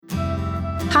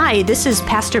Hi, this is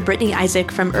Pastor Brittany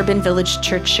Isaac from Urban Village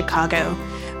Church, Chicago.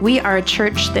 We are a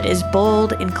church that is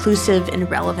bold, inclusive,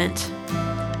 and relevant.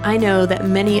 I know that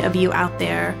many of you out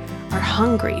there are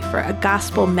hungry for a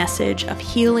gospel message of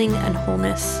healing and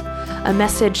wholeness, a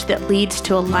message that leads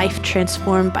to a life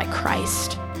transformed by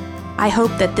Christ. I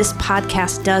hope that this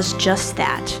podcast does just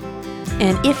that.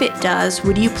 And if it does,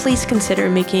 would you please consider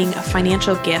making a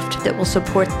financial gift that will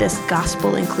support this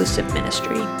gospel-inclusive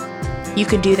ministry? You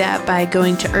could do that by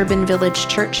going to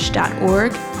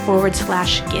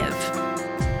urbanvillagechurch.org/give.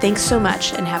 Thanks so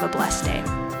much and have a blessed day.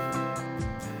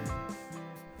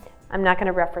 I'm not going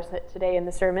to reference it today in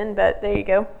the sermon, but there you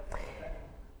go.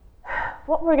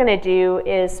 What we're going to do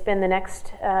is spend the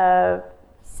next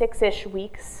 6-ish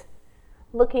weeks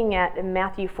looking at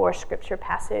Matthew 4 scripture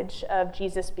passage of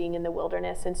Jesus being in the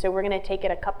wilderness. And so we're going to take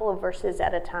it a couple of verses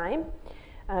at a time.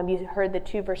 You heard the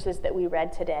 2 verses that we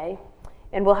read today.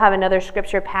 And we'll have another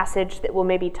scripture passage that will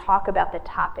maybe talk about the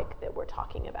topic that we're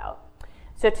talking about.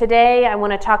 So today I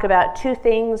want to talk about 2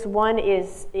 things. One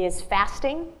is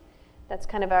fasting. That's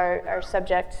kind of our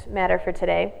subject matter for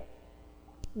today.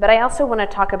 But I also want to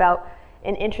talk about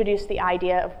and introduce the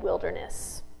idea of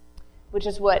wilderness, which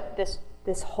is what this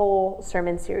whole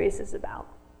sermon series is about.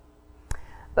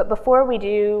 But before we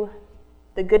do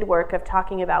the good work of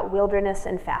talking about wilderness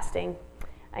and fasting,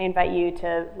 I invite you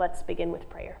to let's begin with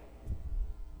prayer.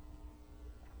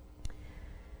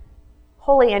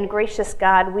 Holy and gracious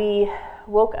God, we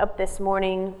woke up this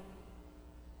morning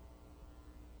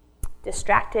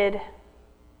distracted,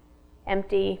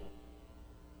 empty,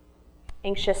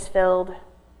 anxious-filled,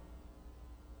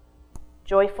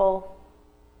 joyful.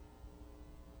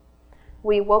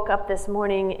 We woke up this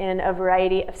morning in a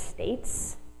variety of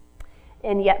states,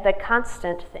 and yet the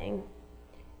constant thing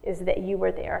is that you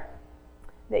were there,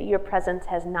 that your presence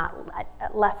has not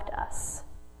left us.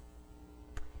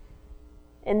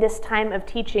 In this time of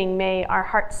teaching, may our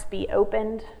hearts be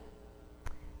opened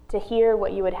to hear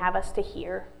what you would have us to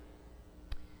hear,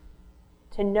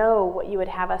 to know what you would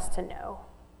have us to know.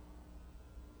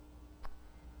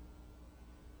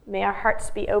 May our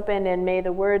hearts be open, and may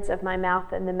the words of my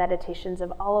mouth and the meditations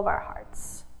of all of our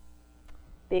hearts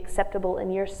be acceptable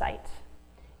in your sight.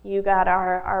 You, God,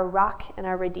 are our rock and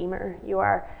our Redeemer. You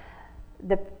are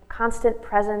the constant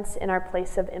presence in our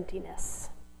place of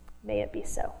emptiness. May it be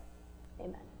so.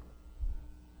 Amen.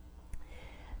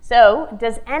 So,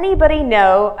 does anybody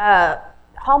know,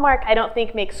 Hallmark I don't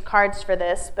think makes cards for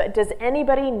this, but does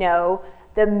anybody know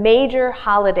the major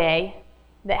holiday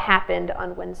that happened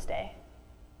on Wednesday?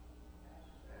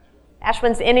 Ash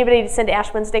Wednesday. Anybody send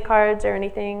Ash Wednesday cards or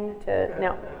anything?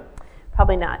 No,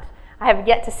 probably not. I have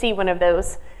yet to see one of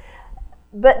those.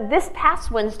 But this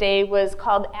past Wednesday was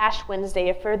called Ash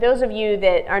Wednesday. For those of you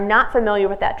that are not familiar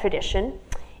with that tradition,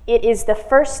 it is the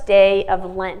first day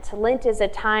of Lent. Lent is a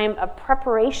time of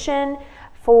preparation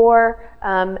for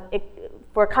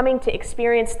coming to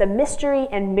experience the mystery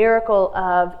and miracle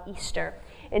of Easter.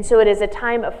 And so it is a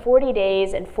time of 40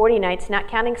 days and 40 nights, not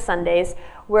counting Sundays,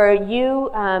 where you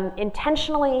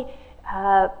intentionally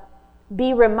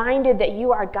be reminded that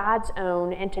you are God's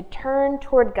own, and to turn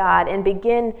toward God and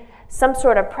begin some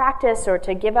sort of practice, or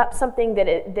to give up something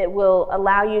that will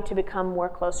allow you to become more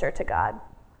closer to God.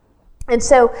 And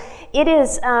so it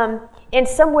is, in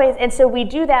some ways, and so we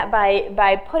do that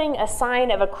by putting a sign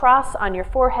of a cross on your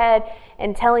forehead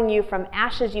and telling you from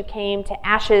ashes you came, to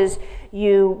ashes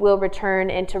you will return,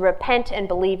 and to repent and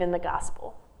believe in the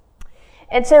gospel.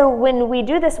 And so when we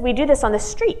do this on the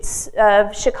streets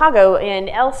of Chicago, in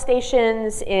L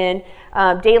stations, in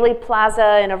Daily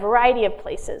Plaza, in a variety of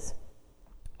places.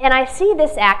 And I see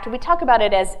this act, we talk about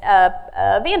it as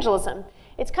evangelism.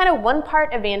 It's kind of one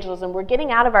part evangelism. We're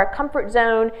getting out of our comfort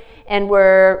zone, and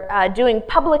we're doing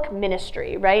public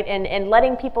ministry, right? And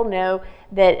letting people know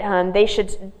that they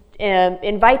should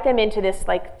invite them into this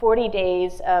 40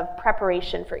 days of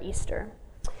preparation for Easter.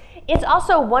 It's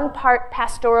also one part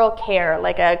pastoral care,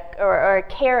 or a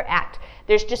care act.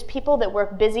 There's just people that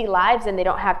work busy lives and they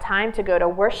don't have time to go to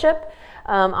worship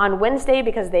on Wednesday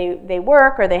because they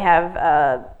work or they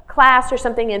have class or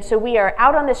something, and so we are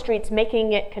out on the streets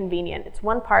making it convenient. It's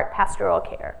one part pastoral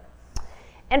care.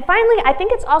 And finally, I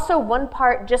think it's also one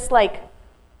part just like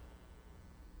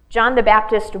John the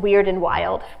Baptist, weird and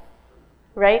wild,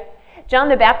 right? John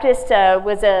the Baptist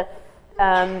was a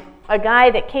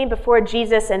guy that came before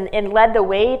Jesus and led the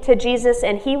way to Jesus,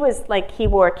 and he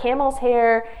wore camel's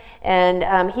hair,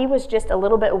 and he was just a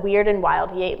little bit weird and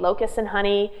wild. He ate locusts and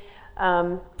honey.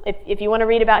 If you want to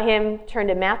read about him, turn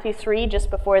to Matthew 3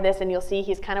 just before this, and you'll see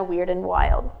he's kind of weird and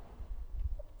wild.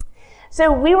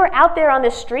 So we were out there on the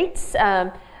streets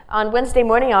On Wednesday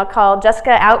morning, I'll call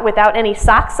Jessica out without any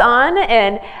socks on,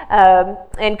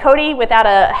 and Cody without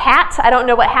a hat. I don't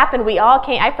know what happened. We all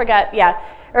came. I forgot. Yeah,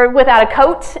 or without a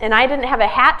coat, and I didn't have a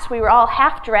hat. We were all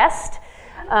half dressed,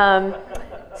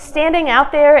 standing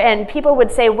out there, and people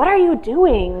would say, "What are you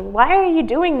doing? Why are you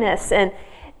doing this?"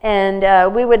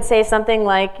 And we would say something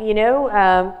like,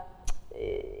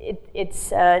 it's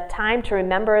time to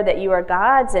remember that you are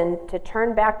God's and to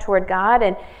turn back toward God.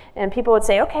 And people would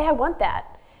say, okay, I want that.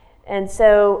 And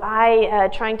so I,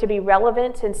 trying to be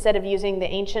relevant, instead of using the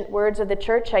ancient words of the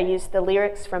church, I used the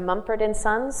lyrics from Mumford and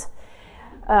Sons,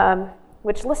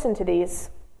 which listen to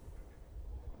these.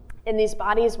 In these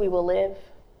bodies we will live.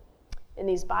 In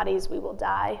these bodies we will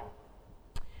die.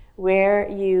 Where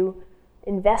you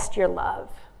invest your love,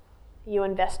 you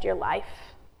invest your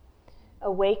life.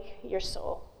 Awake your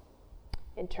soul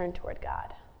and turn toward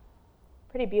God.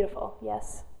 Pretty beautiful,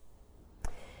 yes?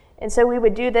 And so we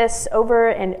would do this over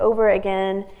and over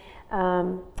again,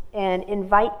 and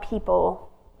invite people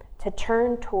to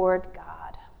turn toward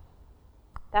God.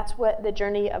 That's what the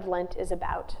journey of Lent is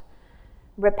about.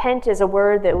 Repent is a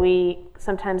word that we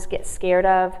sometimes get scared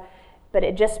of, but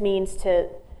it just means to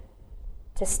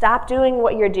stop doing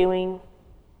what you're doing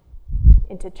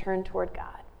and to turn toward God.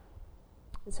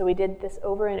 And so we did this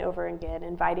over and over again,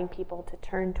 inviting people to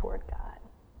turn toward God.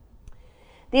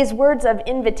 These words of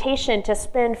invitation to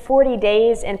spend 40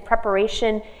 days in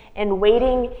preparation and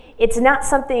waiting, it's not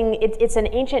something, it's an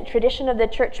ancient tradition of the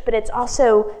church, but it's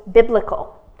also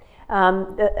biblical.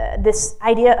 This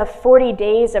idea of 40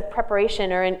 days of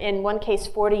preparation, or in one case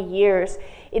 40 years,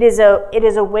 it is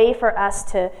a way for us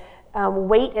to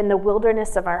wait in the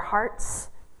wilderness of our hearts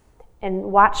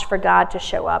and watch for God to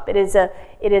show up. It is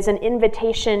an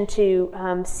invitation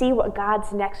to see what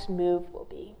God's next move will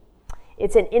be.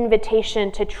 It's an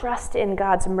invitation to trust in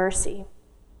God's mercy.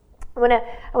 I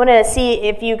want to see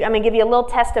if I'm going to give you a little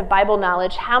test of Bible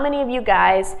knowledge. How many of you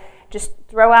guys, just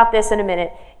throw out this in a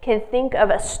minute, can think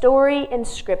of a story in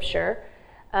Scripture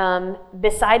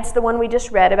besides the one we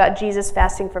just read about Jesus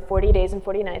fasting for 40 days and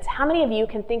 40 nights? How many of you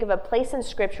can think of a place in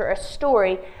Scripture, a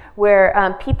story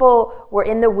where people were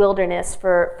in the wilderness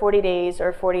for 40 days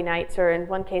or 40 nights, or in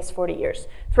one case 40 years?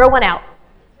 Throw one out.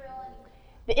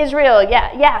 Israel,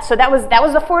 yeah. So that was the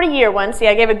 40-year one. See,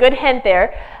 I gave a good hint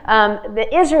there. The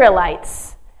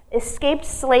Israelites escaped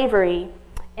slavery,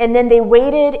 and then they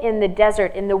waited in the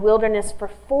desert, in the wilderness, for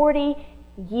 40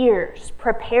 years,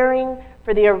 preparing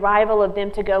for the arrival of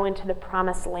them to go into the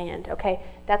promised land. Okay,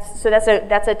 that's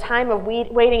a time of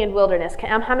waiting in wilderness.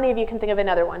 How many of you can think of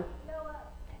another one?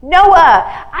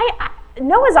 Noah.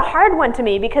 Noah's a hard one to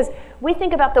me, because we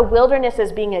think about the wilderness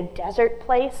as being a desert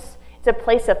place. It's a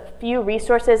place of few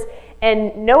resources,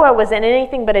 and Noah was in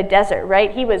anything but a desert,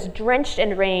 right? He was drenched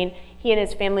in rain, he and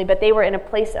his family, but they were in a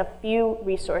place of few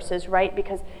resources, right?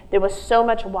 Because there was so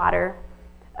much water,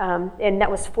 and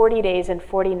that was 40 days and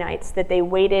 40 nights that they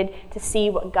waited to see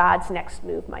what God's next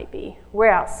move might be.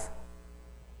 Where else?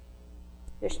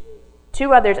 There's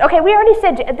two others. Okay, we already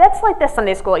said, that's like the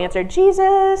Sunday school answer.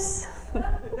 Jesus.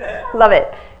 Love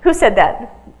it. Who said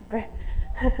that?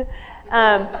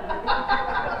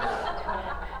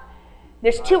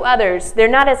 There's two others. They're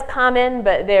not as common,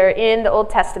 but they're in the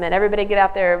Old Testament. Everybody get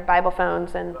out their Bible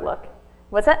phones and look.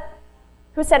 What's that?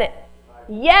 Who said it?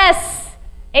 Yes!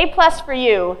 A+ for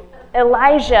you.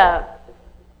 Elijah.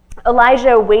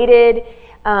 Elijah waited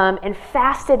and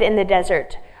fasted in the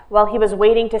desert while he was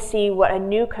waiting to see what a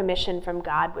new commission from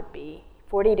God would be.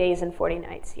 40 days and 40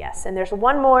 nights, yes. And there's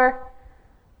one more.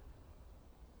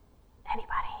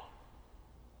 Anybody?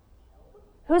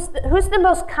 Who's the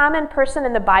most common person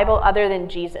in the Bible other than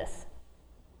Jesus?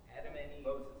 Adam and Eve.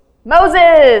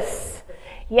 Moses.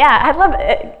 Yeah, I love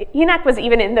it. Enoch was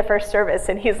even in the first service,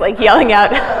 and he's like yelling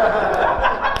out.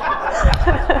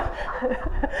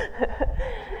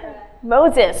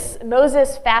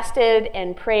 Moses fasted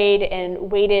and prayed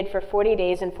and waited for 40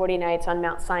 days and 40 nights on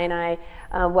Mount Sinai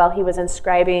while he was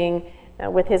inscribing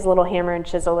with his little hammer and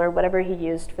chisel or whatever he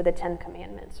used for the 10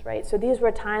 Commandments, right? So these were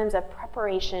times of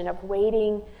preparation, of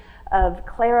waiting, of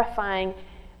clarifying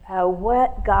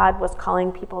what God was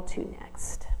calling people to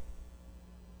next.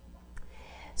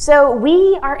 So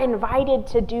we are invited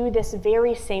to do this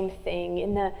very same thing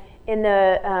in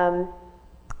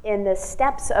the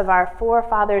steps of our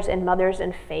forefathers and mothers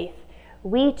in faith.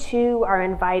 We too are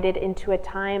invited into a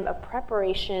time of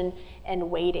preparation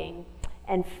and waiting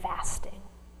and fasting.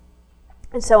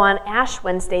 And so on Ash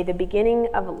Wednesday, the beginning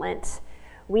of Lent,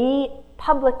 we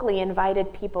publicly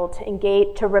invited people to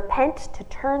engage, to repent, to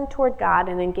turn toward God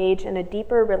and engage in a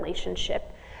deeper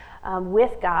relationship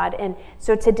with God. And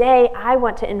so today, I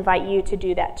want to invite you to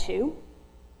do that too.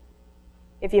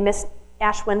 If you missed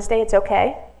Ash Wednesday, it's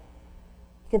okay.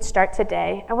 You can start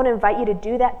today. I want to invite you to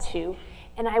do that too.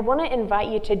 And I want to invite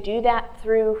you to do that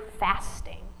through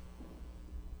fasting.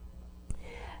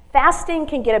 Fasting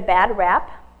can get a bad rap.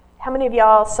 How many of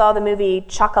y'all saw the movie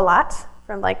Chocolat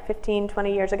from like 15,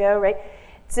 20 years ago, right?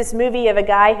 It's this movie of a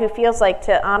guy who feels like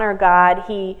to honor God,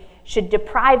 he should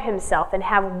deprive himself and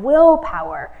have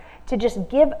willpower to just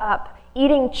give up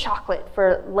eating chocolate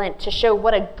for Lent to show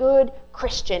what a good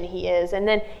Christian he is. And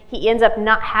then he ends up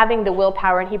not having the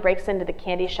willpower and he breaks into the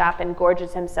candy shop and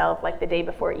gorges himself like the day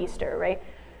before Easter, right?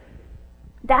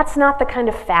 That's not the kind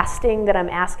of fasting that I'm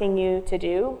asking you to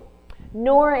do,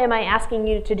 nor am I asking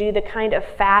you to do the kind of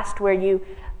fast where you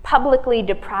publicly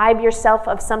deprive yourself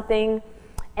of something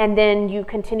and then you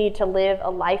continue to live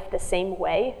a life the same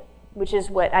way, which is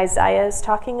what Isaiah is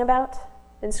talking about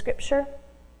in Scripture.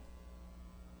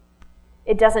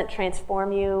 It doesn't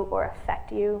transform you or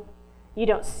affect you. You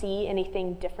don't see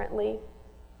anything differently.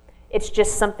 It's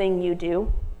just something you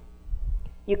do.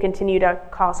 You continue to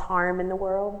cause harm in the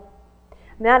world.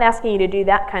 I'm not asking you to do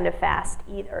that kind of fast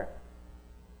either.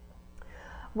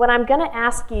 What I'm going to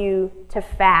ask you to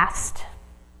fast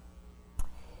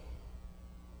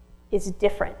is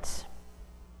different.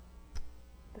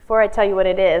 Before I tell you what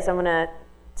it is, I'm going to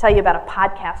tell you about a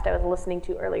podcast I was listening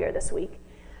to earlier this week.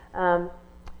 I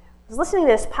was listening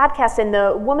to this podcast, and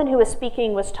the woman who was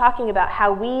speaking was talking about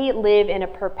how we live in a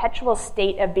perpetual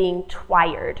state of being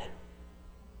twired.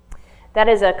 That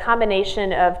is a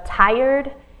combination of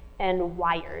tired and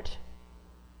wired.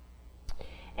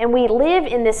 And we live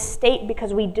in this state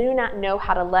because we do not know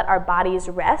how to let our bodies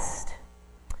rest.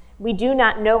 We do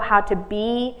not know how to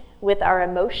be with our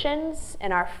emotions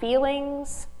and our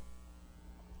feelings.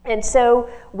 And so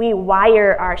we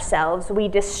wire ourselves, we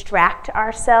distract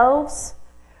ourselves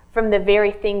from the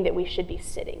very thing that we should be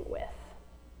sitting with.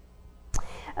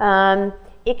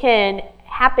 It can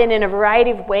happen in a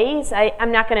variety of ways.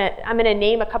 I'm going to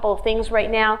name a couple of things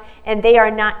right now, and they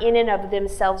are not in and of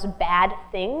themselves bad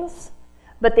things,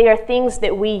 but they are things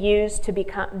that we use to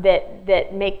become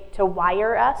that make to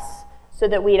wire us so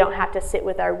that we don't have to sit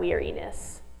with our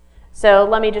weariness. So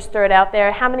let me just throw it out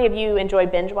there. How many of you enjoy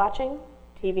binge watching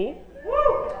TV?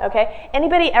 Okay.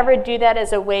 Anybody ever do that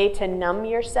as a way to numb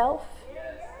yourself?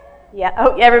 Yeah.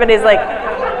 Oh, everybody's like,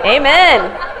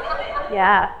 amen.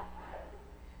 Yeah.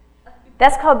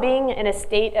 That's called being in a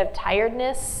state of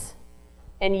tiredness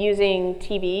and using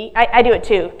TV. I do it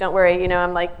too. Don't worry.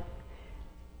 I'm like,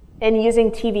 and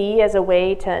using TV as a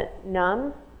way to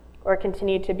numb or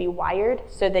continue to be wired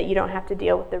so that you don't have to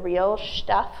deal with the real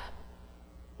stuff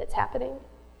that's happening.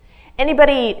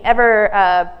 Anybody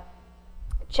ever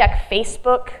check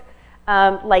Facebook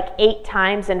like 8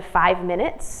 times in 5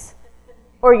 minutes?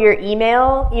 Or your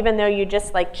email, even though you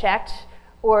just checked,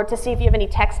 or to see if you have any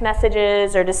text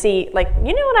messages, or to see, you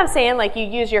know what I'm saying? Like you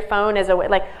use your phone as a way,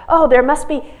 there must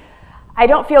be, I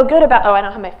don't feel good about, I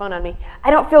don't have my phone on me.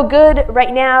 I don't feel good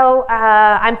right now.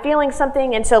 I'm feeling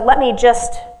something, and so let me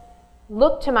just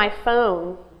look to my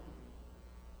phone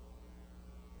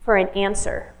for an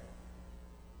answer.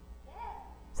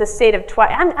 It's a state of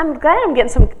I'm glad I'm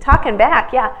getting some talking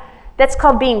back. Yeah, that's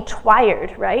called being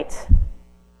twired, right?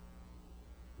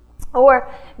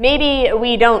 Or maybe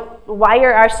we don't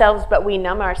wire ourselves, but we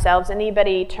numb ourselves.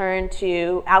 Anybody turn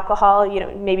to alcohol?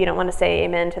 Maybe you don't want to say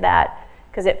amen to that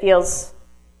because it feels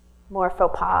more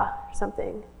faux pas or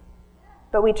something.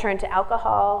 But we turn to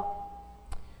alcohol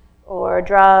or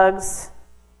drugs,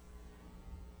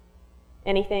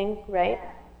 anything, right?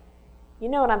 You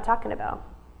know what I'm talking about.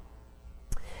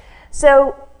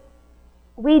 So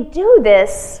we do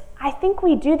this, I think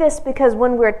we do this because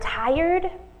when we're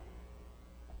tired,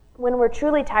 when we're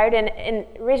truly tired, and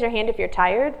raise your hand if you're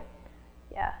tired.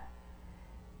 Yeah.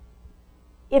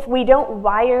 If we don't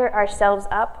wire ourselves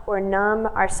up or numb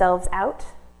ourselves out,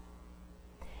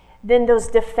 then those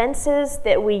defenses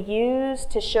that we use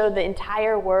to show the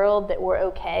entire world that we're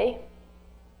okay,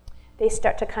 they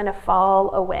start to kind of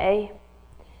fall away.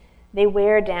 They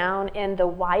wear down, and the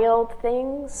wild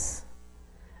things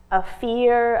of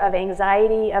fear, of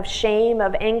anxiety, of shame,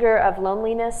 of anger, of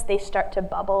loneliness, they start to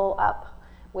bubble up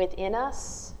within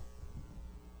us.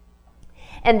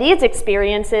 And these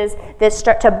experiences that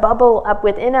start to bubble up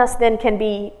within us then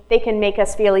they can make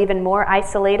us feel even more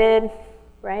isolated,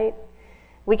 right?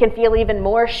 We can feel even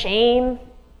more shame.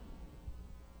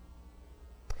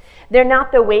 They're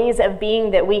not the ways of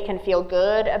being that we can feel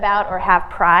good about or have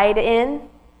pride in.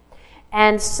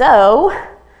 And so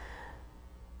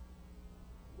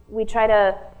we try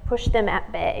to push them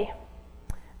at bay.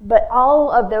 But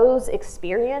all of those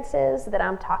experiences that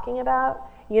I'm talking about,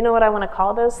 you know what I want to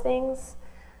call those things?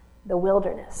 The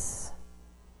wilderness.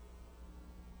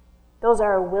 Those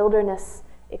are wilderness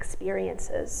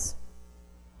experiences.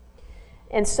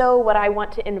 And so what I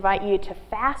want to invite you to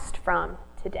fast from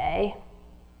today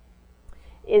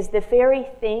is the very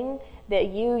thing that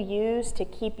you use to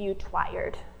keep you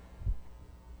tired.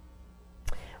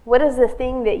 What is the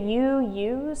thing that you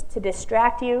use to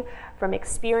distract you from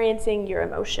experiencing your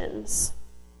emotions?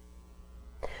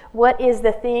 What is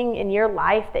the thing in your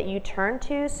life that you turn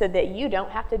to so that you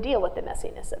don't have to deal with the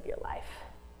messiness of your life?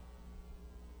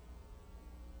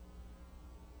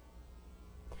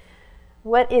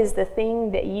 What is the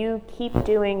thing that you keep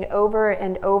doing over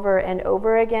and over and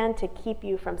over again to keep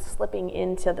you from slipping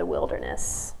into the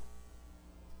wilderness?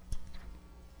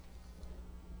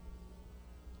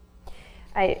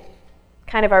 I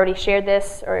kind of already shared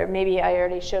this, or maybe I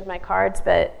already showed my cards,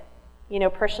 but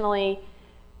personally,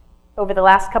 over the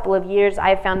last couple of years,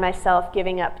 I've found myself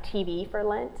giving up TV for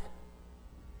Lent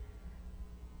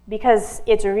because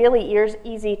it's really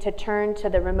easy to turn to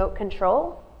the remote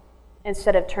control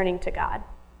instead of turning to God.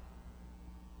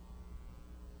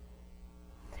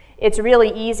 It's really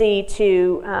easy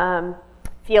to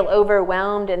feel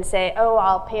overwhelmed and say, oh,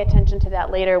 I'll pay attention to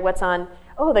that later. What's on?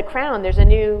 Oh, The Crown. There's a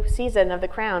new season of The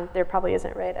Crown. There probably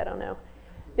isn't, right? I don't know.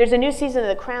 There's a new season of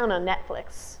The Crown on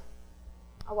Netflix.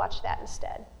 I'll watch that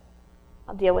instead.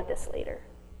 I'll deal with this later.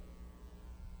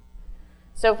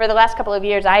 So for the last couple of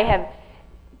years, I have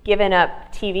given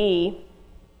up TV.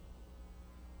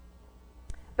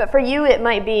 But for you, it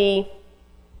might be,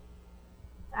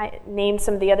 I named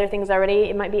some of the other things already.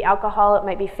 It might be alcohol. It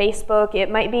might be Facebook. It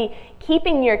might be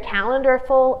keeping your calendar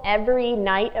full every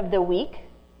night of the week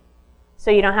so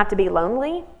you don't have to be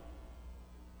lonely.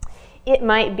 It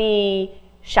might be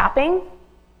shopping.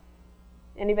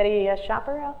 Anybody a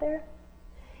shopper out there?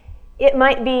 It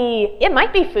might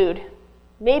be food.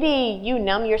 Maybe you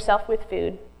numb yourself with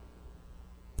food.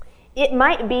 It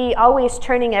might be always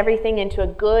turning everything into a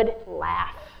good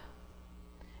laugh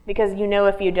because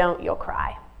if you don't, you'll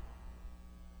cry.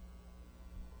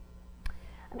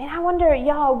 I wonder,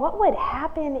 y'all, what would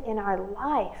happen in our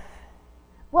life?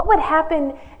 What would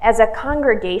happen as a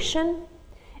congregation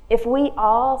if we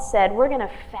all said, we're going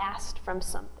to fast from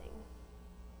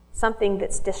something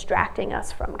that's distracting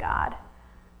us from God?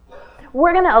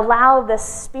 We're going to allow the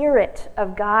Spirit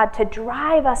of God to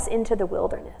drive us into the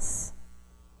wilderness.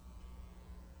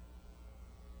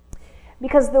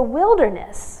 Because the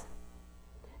wilderness,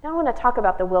 now I want to talk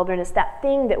about the wilderness, that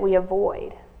thing that we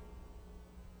avoid.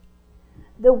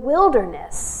 The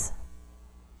wilderness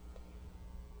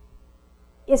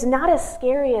is not as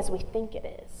scary as we think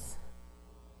it is.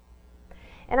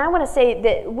 And I want to say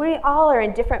that we all are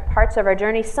in different parts of our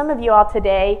journey. Some of you all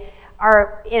today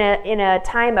are in a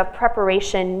time of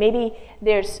preparation. Maybe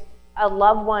there's a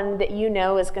loved one that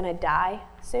is going to die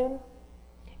soon,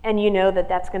 and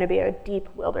that's going to be a deep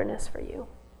wilderness for you.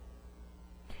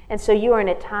 And so you are in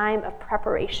a time of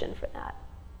preparation for that.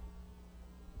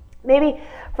 Maybe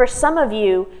for some of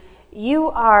you, you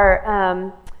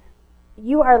are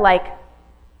like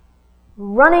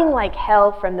running like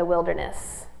hell from the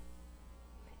wilderness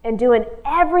and doing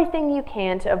everything you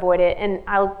can to avoid it. And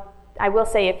I will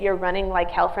say, if you're running like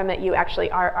hell from it, you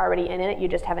actually are already in it. You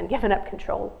just haven't given up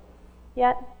control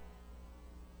yet.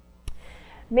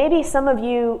 Maybe some of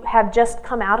you have just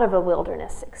come out of a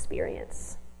wilderness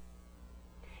experience.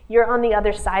 You're on the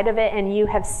other side of it, and you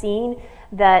have seen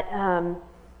that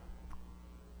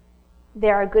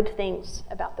there are good things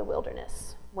about the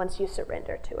wilderness once you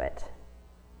surrender to it.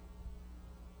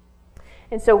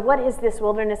 And so what is this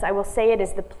wilderness? I will say it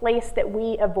is the place that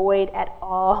we avoid at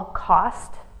all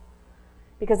cost,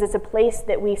 because it's a place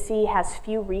that we see has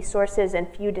few resources and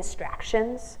few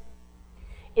distractions.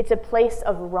 It's a place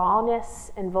of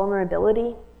rawness and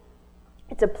vulnerability.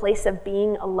 It's a place of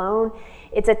being alone.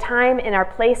 It's a time in our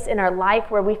place in our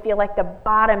life where we feel like the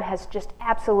bottom has just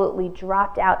absolutely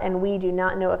dropped out and we do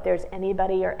not know if there's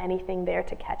anybody or anything there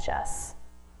to catch us.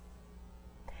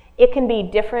 It can be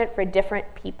different for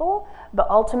different people, but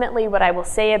ultimately what I will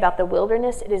say about the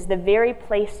wilderness, it is the very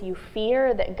place you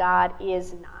fear that God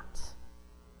is not.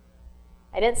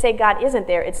 I didn't say God isn't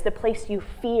there. It's the place you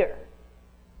fear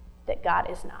that God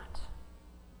is not.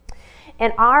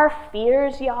 And our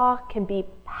fears, y'all, can be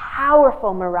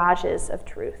powerful mirages of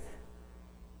truth.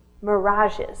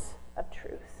 Mirages of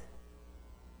truth.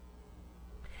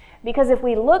 Because if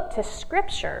we look to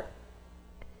Scripture,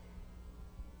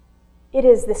 it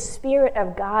is the Spirit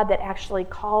of God that actually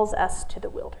calls us to the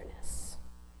wilderness.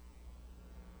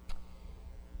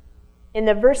 In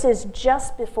the verses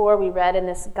just before we read in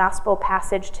this gospel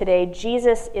passage today,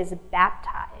 Jesus is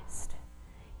baptized.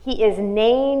 He is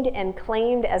named and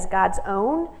claimed as God's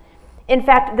own. In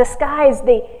fact, the skies,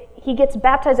 he gets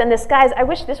baptized, and the skies, I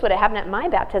wish this would have happened at my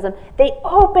baptism, they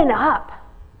open up.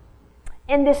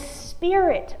 And the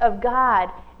Spirit of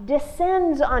God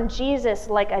descends on Jesus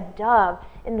like a dove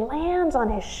and lands on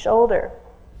his shoulder.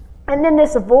 And then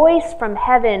this voice from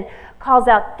heaven calls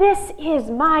out, "This is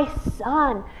my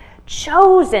Son,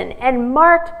 chosen and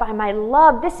marked by my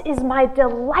love. This is my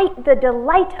delight, the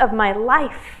delight of my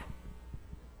life."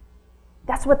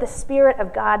 That's what the Spirit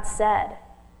of God said.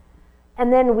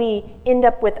 And then we end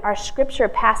up with our scripture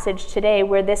passage today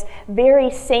where this very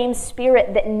same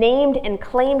Spirit that named and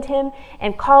claimed him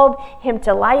and called him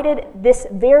delighted, this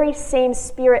very same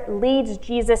Spirit leads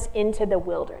Jesus into the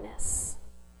wilderness.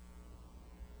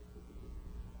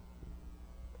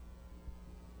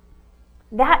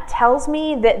 That tells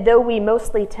me that though we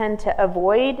mostly tend to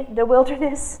avoid the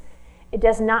wilderness, it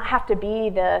does not have to be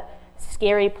the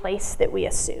scary place that we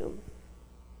assume.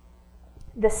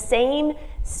 The same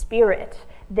Spirit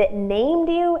that named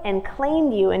you and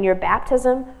claimed you in your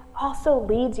baptism also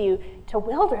leads you to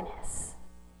wilderness.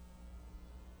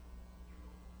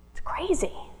 It's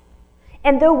crazy.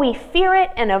 And though we fear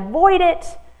it and avoid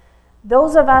it,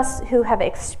 those of us who have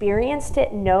experienced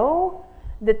it know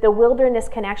that the wilderness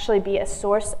can actually be a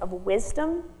source of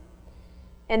wisdom.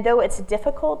 And though it's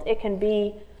difficult, it can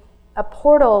be a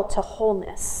portal to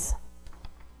wholeness.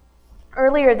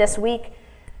 Earlier this week,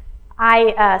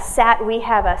 we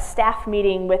have a staff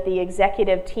meeting with the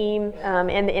executive team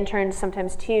and the interns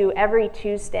sometimes too, every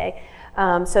Tuesday.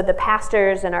 So the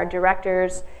pastors and our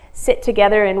directors sit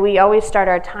together, and we always start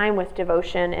our time with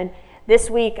devotion. And this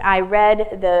week I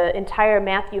read the entire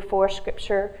Matthew 4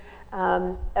 scripture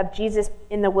of Jesus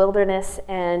in the wilderness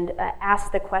and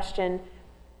asked the question,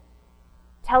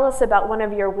 tell us about one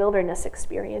of your wilderness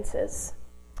experiences.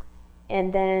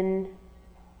 And then,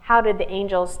 how did the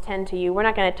angels tend to you? We're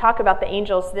not going to talk about the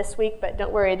angels this week, but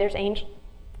don't worry, there's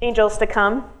angels to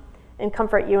come and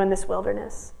comfort you in this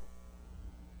wilderness.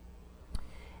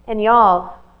 And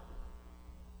y'all,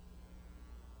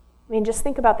 just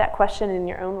think about that question in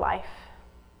your own life.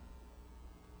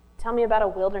 Tell me about a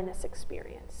wilderness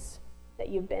experience that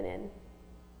you've been in.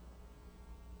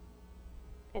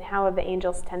 And how have the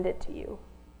angels tended to you?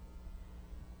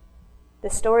 The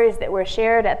stories that were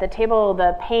shared at the table,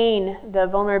 the pain, the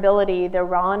vulnerability, the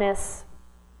rawness,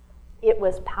 it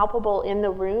was palpable in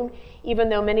the room, even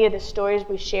though many of the stories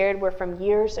we shared were from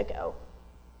years ago.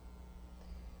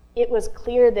 It was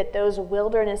clear that those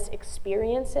wilderness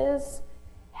experiences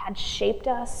had shaped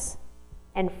us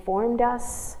and formed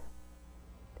us,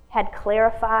 had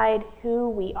clarified who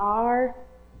we are,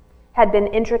 had been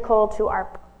integral to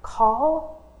our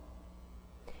call,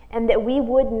 and that we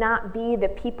would not be the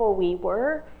people we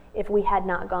were if we had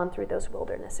not gone through those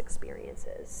wilderness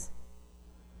experiences.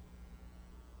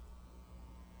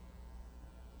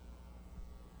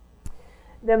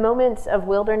 The moments of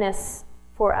wilderness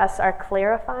for us are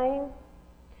clarifying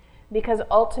because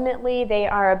ultimately they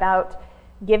are about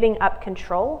giving up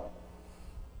control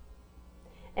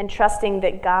and trusting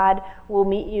that God will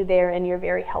meet you there in your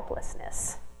very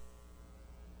helplessness.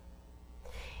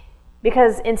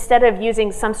 Because instead of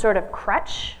using some sort of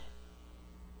crutch,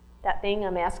 that thing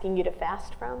I'm asking you to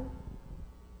fast from,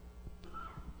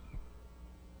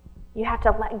 you have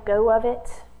to let go of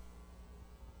it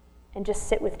and just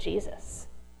sit with Jesus.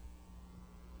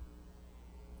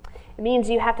 It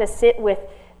means you have to sit with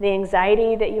the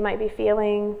anxiety that you might be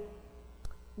feeling,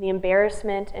 the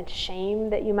embarrassment and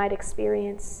shame that you might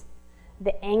experience,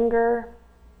 the anger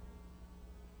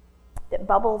that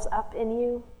bubbles up in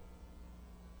you.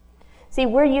 See,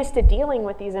 we're used to dealing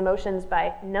with these emotions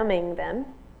by numbing them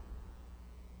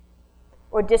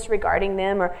or disregarding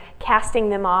them or casting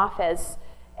them off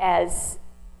as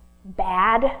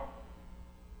bad.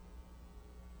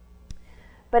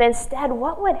 But instead,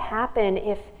 what would happen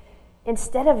if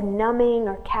instead of numbing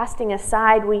or casting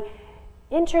aside, we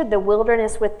entered the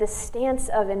wilderness with this stance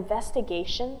of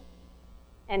investigation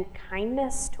and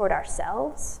kindness toward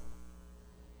ourselves?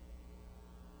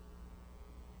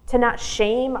 To not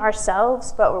shame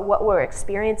ourselves for what we're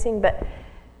experiencing, but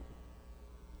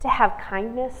to have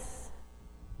kindness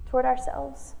toward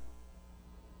ourselves.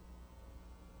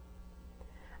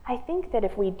 I think that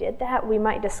if we did that, we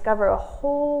might discover a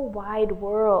whole wide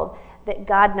world that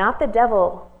God, not the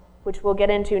devil, which we'll get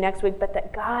into next week, but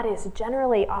that God is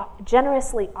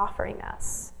generously offering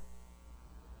us.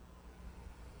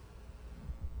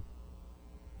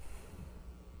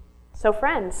 So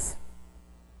friends,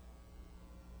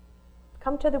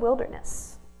 come to the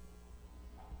wilderness.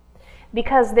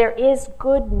 Because there is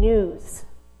good news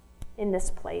in this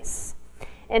place.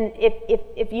 And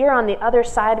if you're on the other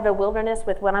side of a wilderness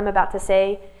with what I'm about to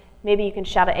say, maybe you can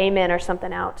shout an amen or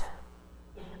something out.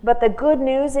 But the good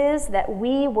news is that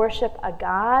we worship a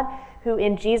God who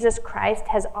in Jesus Christ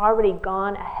has already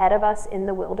gone ahead of us in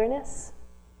the wilderness.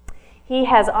 He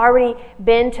has already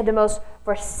been to the most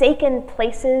forsaken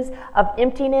places of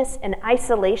emptiness and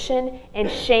isolation and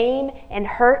shame and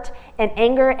hurt and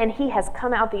anger, and he has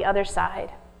come out the other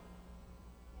side.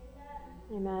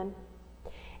 Amen.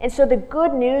 And so the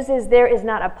good news is there is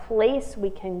not a place we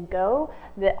can go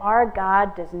that our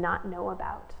God does not know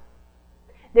about.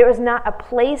 There is not a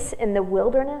place in the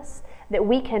wilderness that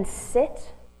we can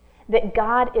sit that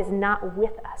God is not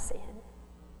with us in,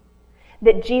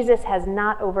 that Jesus has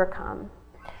not overcome.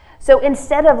 So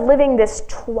instead of living this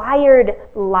twired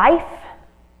life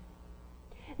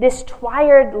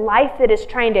that is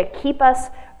trying to keep us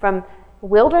from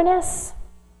wilderness,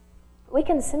 we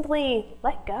can simply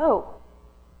let go.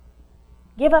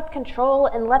 Give up control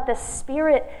and let the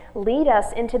Spirit lead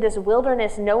us into this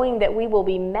wilderness, knowing that we will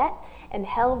be met and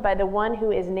held by the one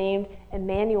who is named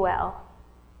Emmanuel,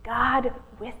 God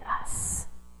with us.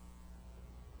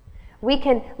 We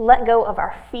can let go of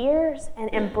our fears and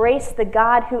embrace the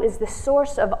God who is the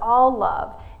source of all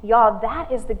love. Y'all,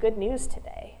 that is the good news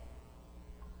today.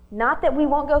 Not that we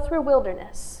won't go through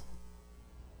wilderness,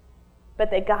 but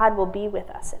that God will be with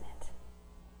us in it.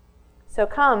 So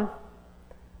come.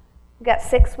 We've got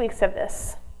 6 weeks of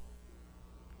this.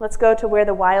 Let's go to where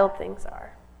the wild things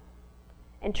are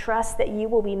and trust that you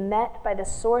will be met by the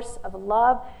source of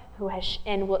love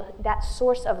that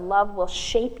source of love will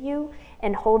shape you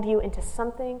and hold you into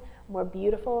something more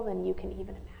beautiful than you can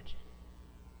even imagine.